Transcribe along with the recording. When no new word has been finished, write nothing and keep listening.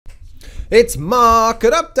It's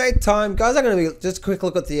market update time, guys. I'm going to be just a quick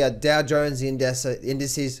look at the Dow Jones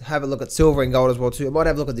indices, have a look at silver and gold as well too. I might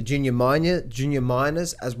have a look at the junior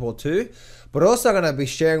miners as well too. But also going to be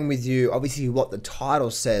sharing with you, obviously, what the title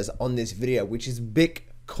says on this video, which is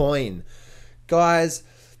Bitcoin. Guys,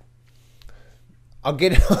 I'll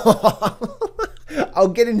get I'll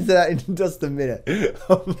get into that in just a minute.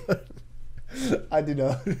 I do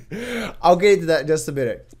not. I'll get into that in just a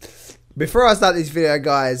minute. Before I start this video,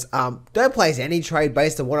 guys, don't place any trade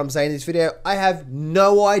based on what I'm saying in this video. I have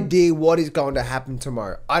no idea what is going to happen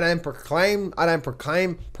tomorrow. I don't proclaim to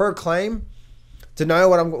know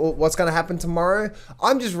what's going to happen tomorrow.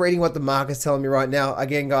 I'm just reading what the market's telling me right now.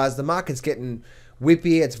 Again, guys, the market's getting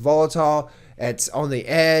whippy, it's volatile, it's on the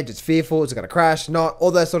edge, it's fearful, it's going to crash, not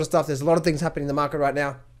all that sort of stuff. There's a lot of things happening in the market right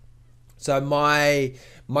now. So my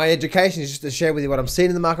education is just to share with you what I'm seeing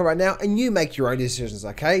in the market right now, and you make your own decisions,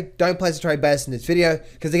 okay? Don't place a trade based in this video,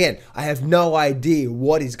 because again, I have no idea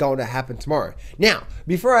what is going to happen tomorrow. Now,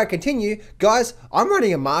 before I continue, guys, I'm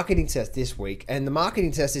running a marketing test this week, and the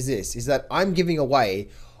marketing test is this, is that I'm giving away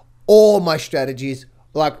all my strategies,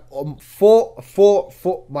 like my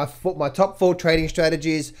top 4 trading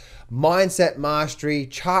strategies, mindset mastery,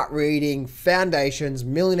 chart reading, foundations,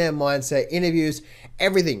 millionaire mindset, interviews,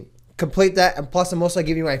 everything. Complete that, and plus I'm also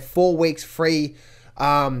giving away 4 weeks free,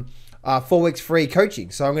 4 weeks free coaching.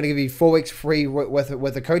 So I'm going to give you 4 weeks free worth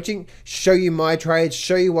of coaching, show you my trades,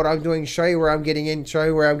 show you what I'm doing, show you where I'm getting in, show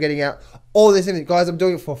you where I'm getting out, all this. Guys, I'm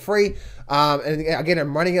doing it for free. And again,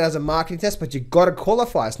 I'm running it as a marketing test, but you got to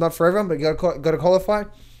qualify. It's not for everyone, but you got to qualify.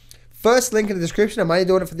 First link in the description. I'm only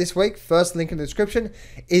doing it for this week. First link in the description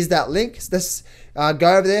is that link. This go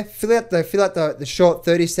over there, fill out the short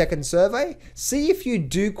 30-second survey. See if you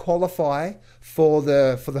do qualify for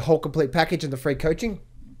the whole complete package and the free coaching.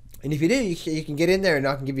 And if you do, you can get in there, and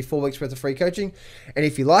I can give you 4 weeks worth of free coaching. And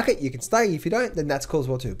if you like it, you can stay. If you don't, then that's cool as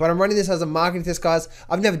well too. But I'm running this as a marketing test, guys.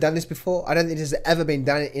 I've never done this before. I don't think this has ever been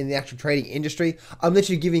done in the actual trading industry. I'm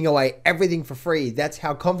literally giving away everything for free. That's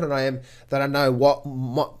how confident I am that I know what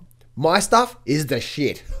my stuff is the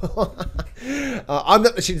shit. I'm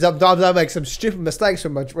not the shit. Sometimes I make some stupid mistakes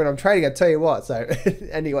when I'm trading, I tell you what. So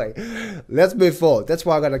anyway, let's move forward. That's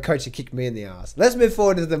why I got a coach to kick me in the ass. Let's move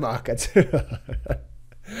forward into the market.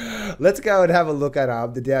 Let's go and have a look at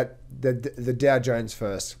the Dow Jones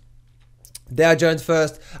first. Dow Jones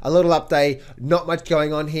first, a little update, not much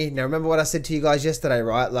going on here. Now remember what I said to you guys yesterday,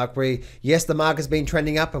 right? Like yes, the market's been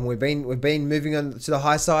trending up and we've been moving on to the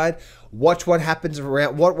high side. Watch what happens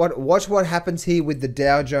around watch what happens here with the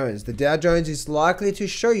Dow Jones. The Dow Jones is likely to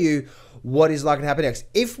show you what is likely to happen next.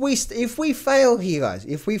 If we fail here, guys,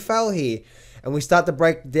 if we fail here and we start to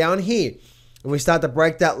break down here and we start to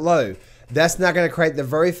break that low, that's not going to create the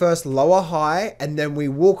very first lower high, and then we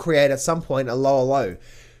will create at some point a lower low.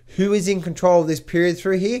 Who is in control of this period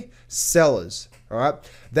through here? Sellers, all right?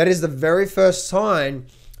 That is the very first sign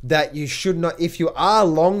that you should not, if you are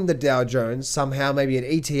long the Dow Jones, somehow maybe an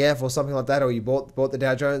ETF or something like that, or you bought the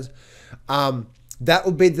Dow Jones, that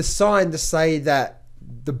would be the sign to say that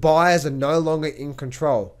the buyers are no longer in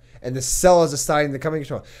control and the sellers are starting to come in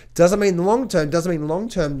control. Doesn't mean long term that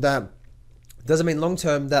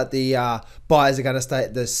the buyers are going to stay,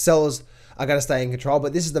 the sellers are going to stay in control,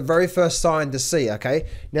 but this is the very first sign to see, okay?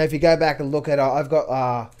 Now, if you go back and look at, I've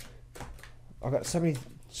got so many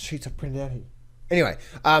sheets I printed out here. Anyway,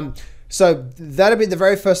 so that'll be the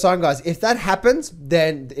very first sign, guys. If that happens,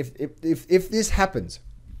 then if this happens,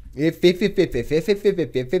 if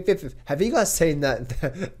have you guys seen that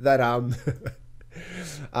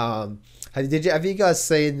have you guys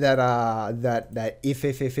seen that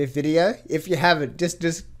if video? If you haven't,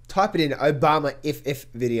 just type it in Obama if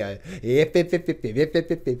video.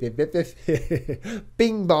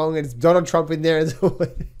 Bing bong, and it's Donald Trump in there as well.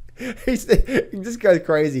 He just goes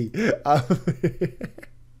crazy.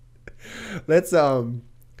 Let's go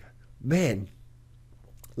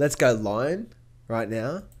line right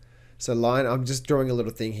now. So line, I'm just drawing a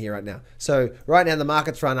little thing here right now. So right now the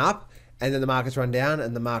market's run up, and then the markets run down,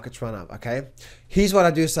 and the markets run up, okay? Here's what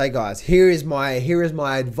I do say, guys. Here is my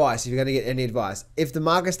advice, if you're gonna get any advice. If the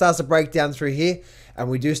market starts to break down through here,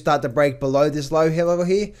 and we do start to break below this low level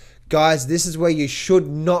here, guys, this is where you should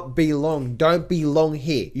not be long. Don't be long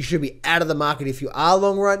here. You should be out of the market. If you are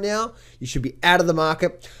long right now, you should be out of the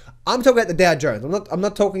market. I'm talking about the Dow Jones. I'm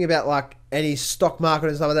not talking about like any stock market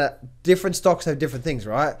and stuff like that. Different stocks have different things,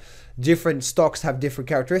 right? Different stocks have different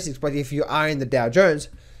characteristics, but if you are in the Dow Jones,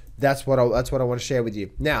 that's what I want to share with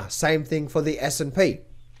you. Now, same thing for the S&P.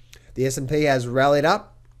 The S&P has rallied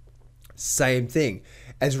up. Same thing.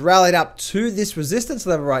 Has rallied up to this resistance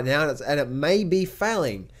level right now, and it may be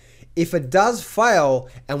failing. If it does fail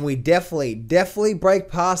and we definitely break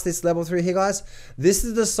past this level through here, guys, this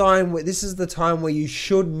is the sign where this is the time where you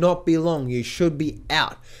should not be long. You should be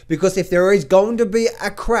out. Because if there is going to be a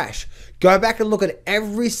crash, go back and look at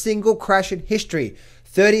every single crash in history.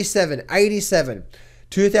 37, 87,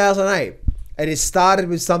 2008. And it started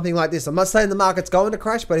with something like this. I'm not saying the market's going to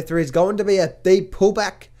crash, but if there is going to be a deep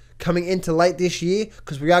pullback coming into late this year,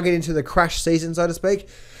 because we are getting into the crash season, so to speak,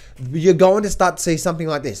 you're going to start to see something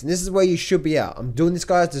like this. And this is where you should be out. I'm doing this,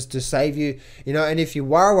 guys, just to save you, you know. And if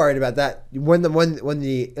you are worried about that, when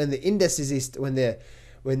the indices, when the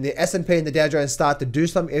S&P and the Dow Jones start to do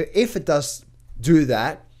something, if it does do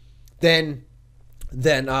that, then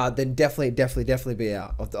definitely be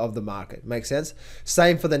out of the market. Makes sense?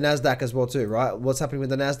 Same for the Nasdaq as well too, right? What's happening with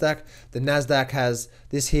the Nasdaq? The Nasdaq has,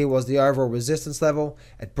 this here was the overall resistance level.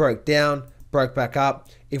 It broke down, broke back up.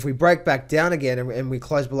 If we break back down again and we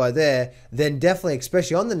close below there, then definitely,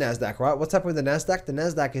 especially on the Nasdaq, right? What's happening with the Nasdaq? The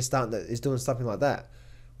Nasdaq is doing something like that.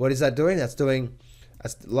 What is that doing? That's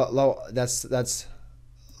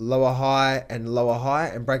lower high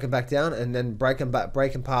and breaking back down, and then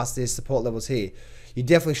breaking past these support levels here. You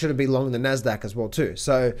definitely shouldn't be long the Nasdaq as well too.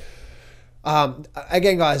 So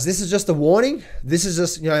again, guys, this is just a warning. This is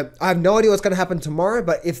just, you know, I have no idea what's going to happen tomorrow,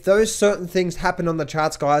 but if those certain things happen on the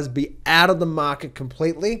charts, guys, be out of the market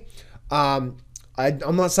completely. I'm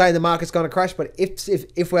not saying the market's going to crash, but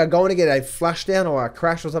if we're going to get a flush down or a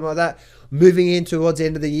crash or something like that, moving in towards the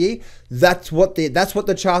end of the year, that's what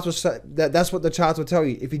the charts will tell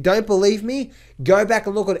you. If you don't believe me, go back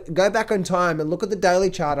in time and look at the daily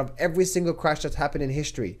chart of every single crash that's happened in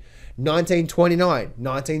history. 1929,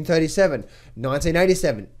 1937,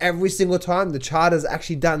 1987. Every single time the chart has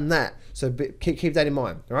actually done that. So keep that in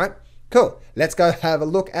mind. All right, cool. Let's go have a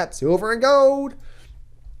look at silver and gold.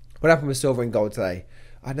 What happened with silver and gold today?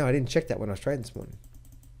 I know I didn't check that when I was trading this morning.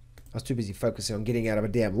 I was too busy focusing on getting out of a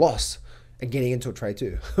damn loss and getting into a trade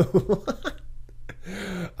too.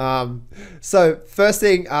 So first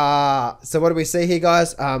thing, so what do we see here,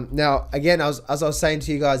 guys? Now again, as I was saying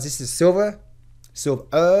to you guys, this is silver,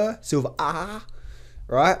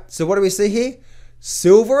 right? So what do we see here?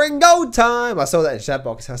 Silver and gold time. I saw that in the chat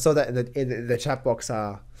box. I saw that in the chat box.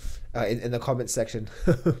 In the comments section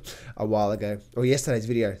a while ago, or yesterday's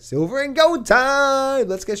video. Silver and gold time.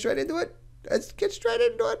 Let's get straight into it.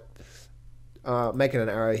 Making an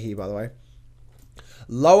arrow here, by the way.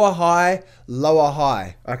 Lower high.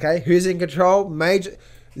 Okay, who's in control? Major.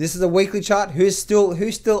 This is a weekly chart. Who's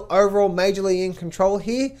still overall majorly in control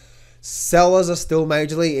here? Sellers are still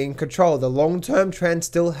majorly in control. The long-term trend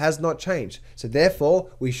still has not changed. So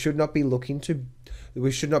therefore, we should not be looking to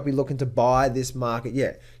buy this market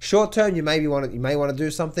yet. Short term, you may want to do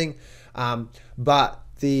something, but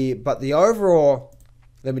the overall,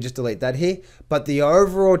 let me just delete that here. But the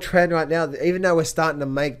overall trend right now, even though we're starting to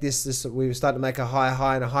make we're starting to make a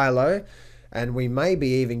high and a high low, and we may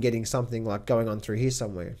be even getting something like going on through here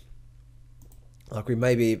somewhere. Like we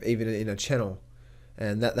may be even in a channel.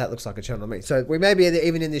 And that looks like a channel to me. So we may be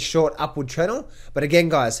even in this short upward channel. But again,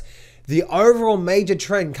 guys, the overall major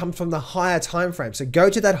trend comes from the higher time frame. So go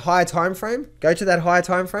to that higher time frame.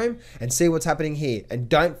 And see what's happening here. And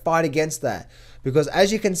don't fight against that. Because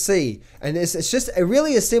as you can see, and it's just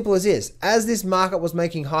really as simple as this. As this market was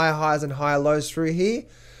making higher highs and higher lows through here,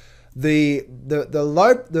 the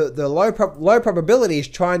low probability is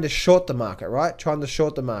trying to short the market, right?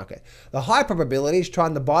 The high probability is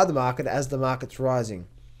trying to buy the market as the market's rising.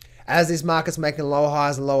 As this market's making lower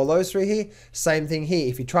highs and lower lows through here, same thing here.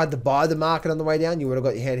 If you tried to buy the market on the way down, you would have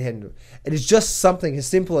got your head into it. It is just something as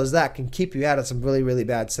simple as that can keep you out of some really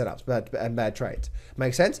bad setups and bad trades.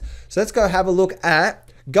 Make sense? So let's go have a look at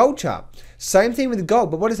gold chart. Same thing with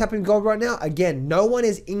gold, but what is happening with gold right now? Again, no one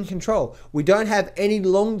is in control. We don't have any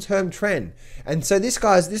long-term trend. And so this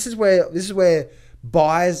is where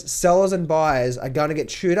sellers and buyers are going to get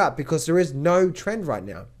chewed up because there is no trend right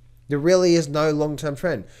now. There really is no long-term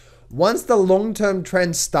trend. Once the long-term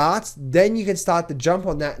trend starts, then you can start to jump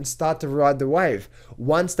on that and start to ride the wave.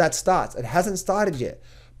 Once that starts, it hasn't started yet.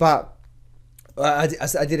 But I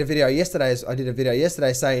did a video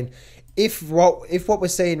yesterday saying if what we're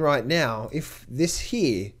seeing right now, if this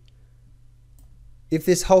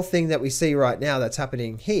whole thing that we see right now that's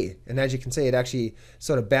happening here, and as you can see, it actually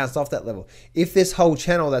sort of bounced off that level. If this whole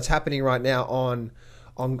channel that's happening right now on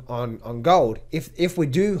gold, if we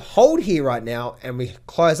do hold here right now and we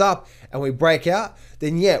close up and we break out,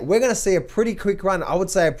 then yeah, we're going to see a pretty quick run. I would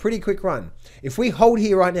say a pretty quick run. If we hold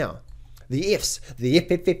here right now, if,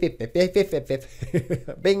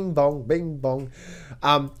 bing bong.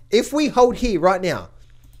 If we hold here right now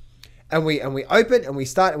and we open and we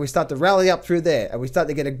start to rally up through there, and we start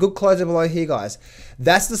to get a good closer below here, guys.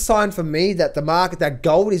 That's the sign for me that the market, that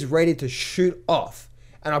gold is ready to shoot off.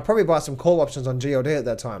 And I'll probably buy some call options on GLD at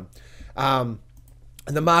that time.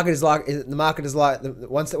 And the market is like,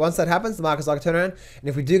 once that happens, the market's like a turnaround. And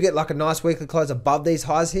if we do get like a nice weekly close above these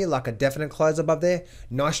highs here, like a definite close above there,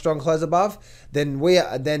 nice strong close above, then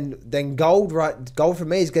gold for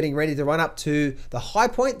me is getting ready to run up to the high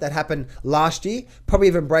point that happened last year, probably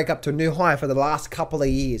even break up to a new high for the last couple of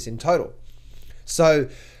years in total. So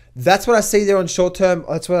that's what I see there on short term.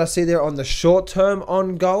 That's what I see there on the short term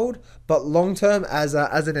on gold. But long term, as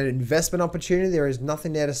an investment opportunity, there is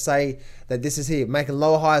nothing there to say that this is here. Making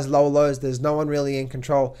lower highs, lower lows. There's no one really in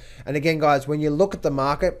control. And again, guys, when you look at the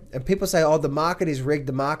market and people say, oh, the market is rigged,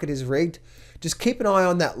 the market is rigged, just keep an eye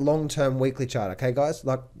on that long-term weekly chart, okay, guys?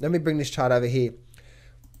 Like, let me bring this chart over here.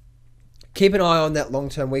 Keep an eye on that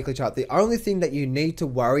long-term weekly chart. The only thing that you need to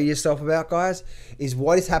worry yourself about, guys, is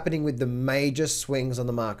what is happening with the major swings on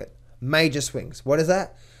the market. Major swings. What is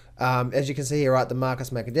that? As you can see here, right, the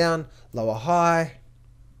market's making down, lower high.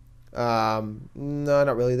 No,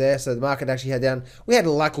 not really there. So the market actually had down. We had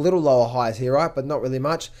like little lower highs here, right, but not really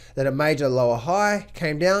much. Then a major lower high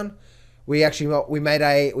came down. We made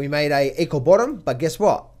a equal bottom, but guess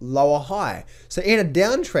what? Lower high. So in a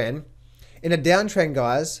downtrend,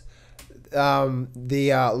 guys,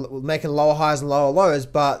 making lower highs and lower lows,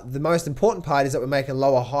 but the most important part is that we're making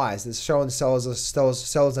lower highs. It's showing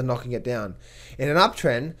sellers are knocking it down. In an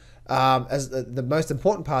uptrend, as the most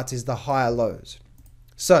important part is the higher lows.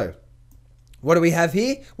 So what do we have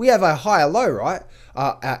here? We have a higher low, right?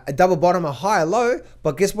 A double bottom, a higher low,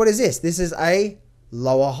 but guess what is this? This is a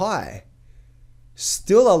lower high.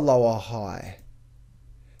 Still a lower high.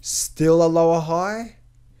 Still a lower high.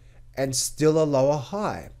 And still a lower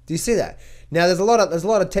high. Do you see that? Now there's a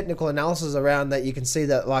lot of technical analysis around that. You can see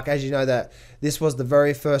that, like, as you know, that this was the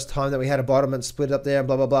very first time that we had a bottom and split up there and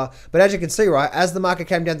blah blah blah. But as you can see, right, as the market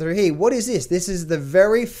came down through here, what is this? This is the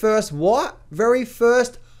very first what? Very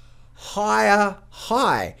first higher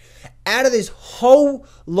high out of this whole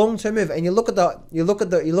long-term move. And you look at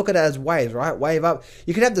it as waves, right? Wave up.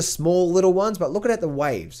 You can have the small little ones, but look at the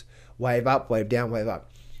waves. Wave up, wave down, wave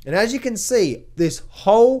up. And as you can see, this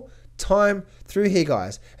whole time through here,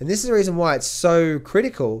 guys, and this is the reason why it's so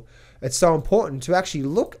critical, it's so important to actually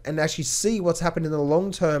look and actually see what's happened in the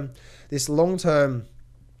long term, this long term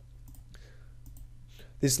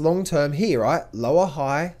here, right? Lower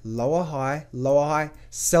high, lower high, lower high.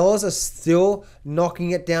 Sellers are still knocking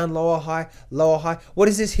it down, lower high, lower high. What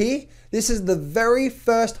is this here? This is the very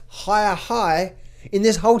first higher high in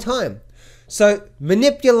this whole time. So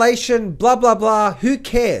manipulation, blah, blah, blah, who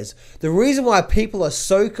cares? The reason why people are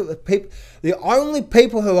the only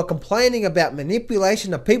people who are complaining about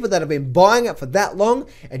manipulation are people that have been buying it for that long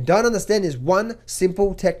and don't understand this one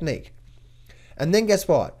simple technique. And then guess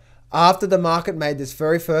what? After the market made this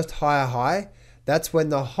very first higher high, that's when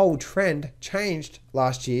the whole trend changed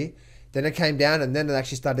last year. Then it came down and then it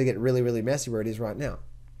actually started to get really, really messy where it is right now.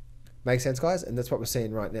 Make sense, guys? And that's what we're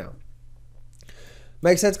seeing right now.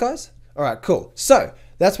 Make sense, guys? All right, cool. So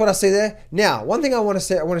that's what I see there. Now, one thing I want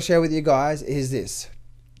to share with you guys is this.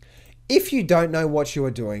 If you don't know what you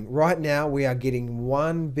are doing, right now we are getting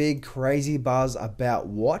one big crazy buzz about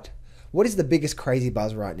what? What is the biggest crazy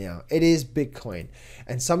buzz right now? It is Bitcoin.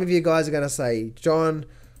 And some of you guys are going to say, John,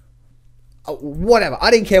 whatever.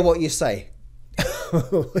 I didn't care what you say.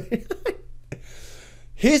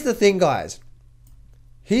 Here's the thing, guys.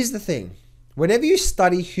 Here's the thing. Whenever you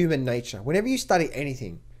study human nature, whenever you study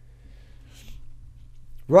anything,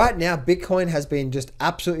 right now, Bitcoin has been just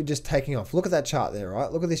absolutely just taking off. Look at that chart there,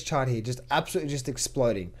 right? Look at this chart here, just absolutely just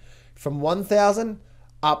exploding. From 1,000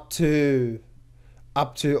 up to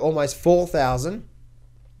almost 4,000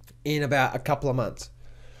 in about a couple of months.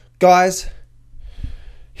 Guys,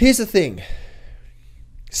 here's the thing.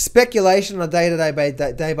 Speculation on a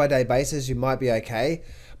day-by-day basis, you might be okay.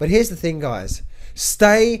 But here's the thing, guys.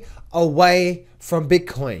 Stay away from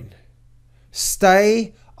Bitcoin.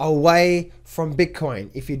 Stay away from Bitcoin.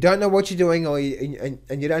 If you don't know what you're doing, or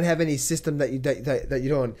and you don't have any system that you're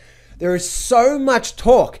doing, there is so much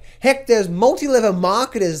talk. Heck, there's multi-level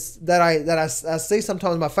marketers that I see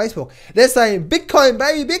sometimes on my Facebook. They're saying Bitcoin,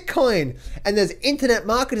 baby, Bitcoin, and there's internet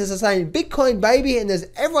marketers that are saying Bitcoin, baby, and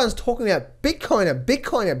everyone's talking about Bitcoin and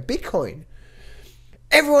Bitcoin and Bitcoin.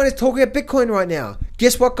 Everyone is talking about Bitcoin right now.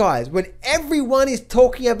 Guess what, guys? When everyone is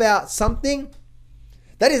talking about something,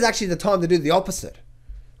 that is actually the time to do the opposite.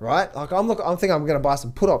 Right? Like I'm thinking I'm going to buy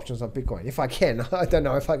some put options on Bitcoin. If I can. I don't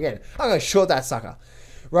know if I can. I'm going to short that sucker.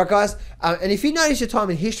 Right, guys? And if you notice your time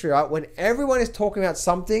in history, right, when everyone is talking about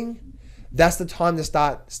something, that's the time to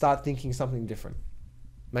start thinking something different.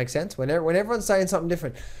 Make sense? When everyone's saying something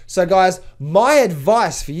different. So guys, my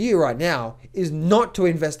advice for you right now is not to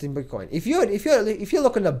invest in Bitcoin. If you're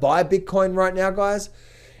looking to buy Bitcoin right now, guys,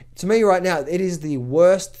 to me right now, it is the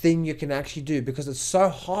worst thing you can actually do because it's so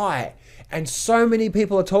high and so many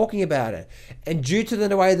people are talking about it. And due to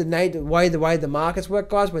the way the markets work,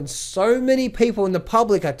 guys, when so many people in the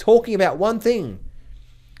public are talking about one thing,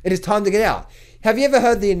 it is time to get out. Have you ever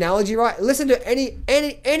heard the analogy, right? Listen to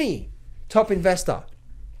any top investor.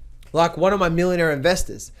 Like one of my millionaire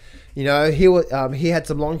investors, you know, he had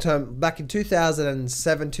some long-term, back in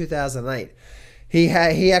 2007, 2008, he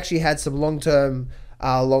actually had some long-term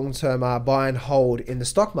buy and hold in the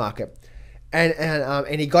stock market.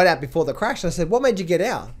 And he got out before the crash. And I said, what made you get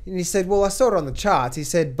out? And he said, well, I saw it on the charts. He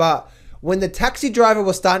said, but when the taxi driver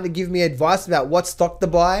was starting to give me advice about what stock to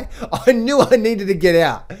buy, I knew I needed to get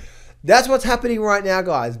out. That's what's happening right now,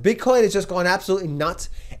 guys. Bitcoin has just gone absolutely nuts.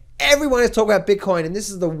 Everyone is talking about Bitcoin, and this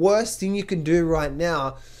is the worst thing you can do right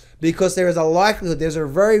now because there is a likelihood, there's a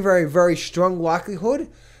very, very, very strong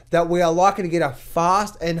likelihood that we are likely to get a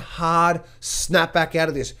fast and hard snapback out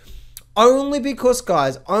of this. Only because,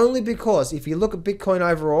 guys, if you look at Bitcoin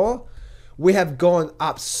overall, we have gone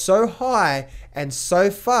up so high and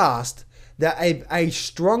so fast that a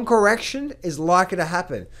strong correction is likely to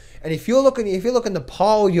happen. And if you're looking to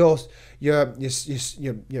pile your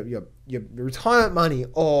retirement money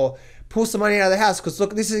or pull some money out of the house, because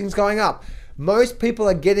look, this thing's going up. Most people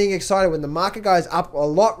are getting excited when the market goes up a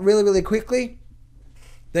lot really, really quickly.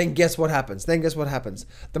 Then guess what happens?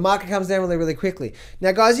 The market comes down really, really quickly.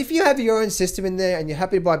 Now, guys, if you have your own system in there and you're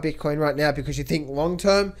happy to buy Bitcoin right now because you think long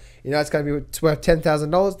term, you know, it's going to be worth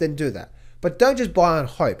 $10,000, then do that. But don't just buy on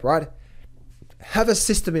hope, right? Have a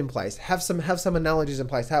system in place. Have some analogies in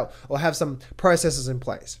place. Or have some processes in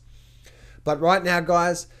place. But right now,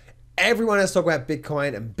 guys, everyone is talking about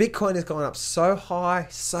Bitcoin, and Bitcoin is going up so high,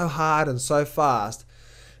 so hard, and so fast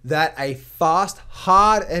that a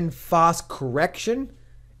hard and fast correction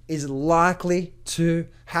is likely to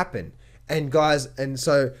happen. And guys, and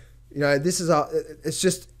so, you know, it's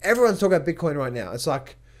just, everyone's talking about Bitcoin right now. It's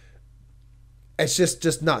like, it's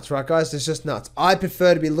just nuts, right, guys? It's just nuts. I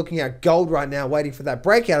prefer to be looking at gold right now, waiting for that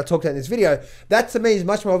breakout I talked about in this video. That to me is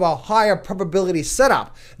much more of a higher probability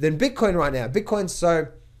setup than Bitcoin right now. Bitcoin's so,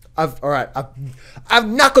 I've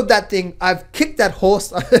knuckled that thing. I've kicked that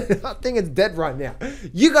horse. I think it's dead right now.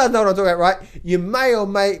 You guys know what I'm talking about, right? You may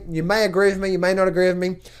agree with me. You may not agree with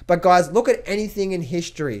me. But guys, look at anything in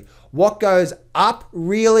history. What goes up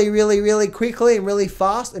really, really, really quickly and really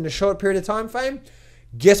fast in a short period of time frame?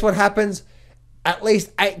 Guess what happens? At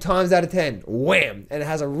least 8 times out of 10, wham, and it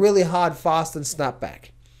has a really hard, fast and snapback.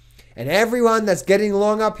 And everyone that's getting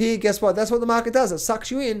long up here, guess what? That's what the market does. It sucks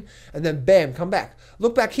you in, and then bam, come back.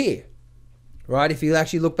 Look back here, right? If you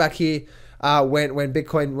actually look back here, when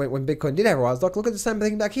Bitcoin did have a rise, look at the same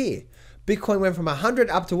thing back here. Bitcoin went from 100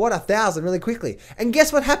 up to what, 1,000 really quickly. And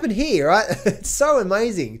guess what happened here, right? It's so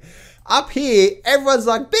amazing. Up here, everyone's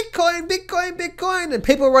like, Bitcoin, Bitcoin, Bitcoin. And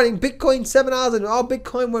people are running Bitcoin seminars and, oh,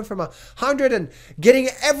 Bitcoin went from 100 and getting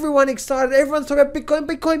everyone excited. Everyone's talking about Bitcoin,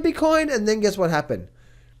 Bitcoin, Bitcoin. And then guess what happened?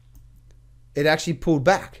 It actually pulled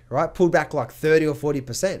back, right? Pulled back like 30 or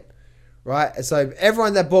 40%, right? And so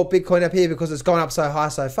everyone that bought Bitcoin up here because it's gone up so high,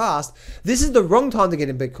 so fast, this is the wrong time to get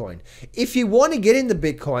in Bitcoin. If you want to get into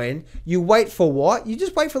Bitcoin, you wait for what? You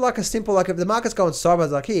just wait for like a simple, like if the market's going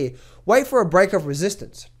sideways like here, wait for a break of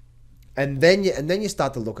resistance. And then you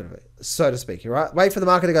start to look at it, so to speak, right? Wait for the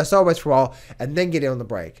market to go sideways for a while and then get in on the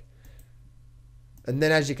break. And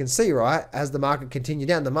then as you can see, right, as the market continued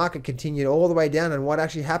down, the market continued all the way down. And what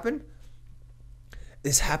actually happened?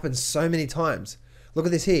 This happens so many times. Look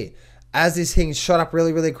at this here. As this thing shot up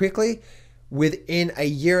really, really quickly, within a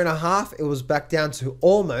year and a half, it was back down to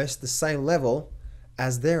almost the same level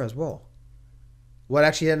as there as well. What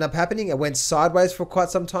actually ended up happening, it went sideways for quite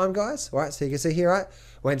some time, guys. Right, so you can see here, right?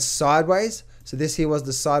 Went sideways. So this here was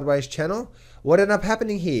the sideways channel. What ended up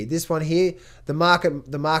happening here? This one here, the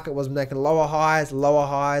market was making lower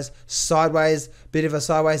highs, sideways, bit of a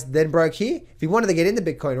sideways, then broke here. If you wanted to get into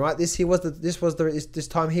Bitcoin, right? This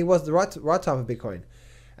time here was the right time for Bitcoin.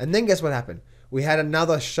 And then guess what happened? We had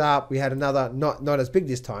another, not as big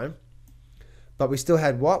this time, but we still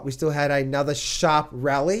had what? We still had another sharp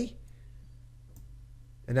rally.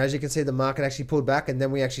 And as you can see, the market actually pulled back, and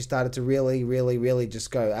then we actually started to really, really, really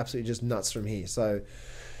just go absolutely just nuts from here. So,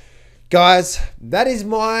 guys, that is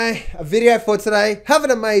my video for today. Have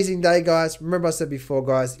an amazing day, guys. Remember I said before,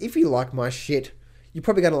 guys, if you like my shit, you're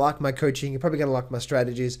probably going to like my coaching. You're probably going to like my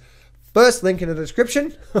strategies. First link in the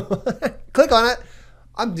description. Click on it.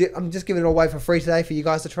 I'm just giving it away for free today for you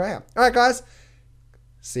guys to try out. All right, guys.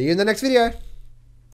 See you in the next video.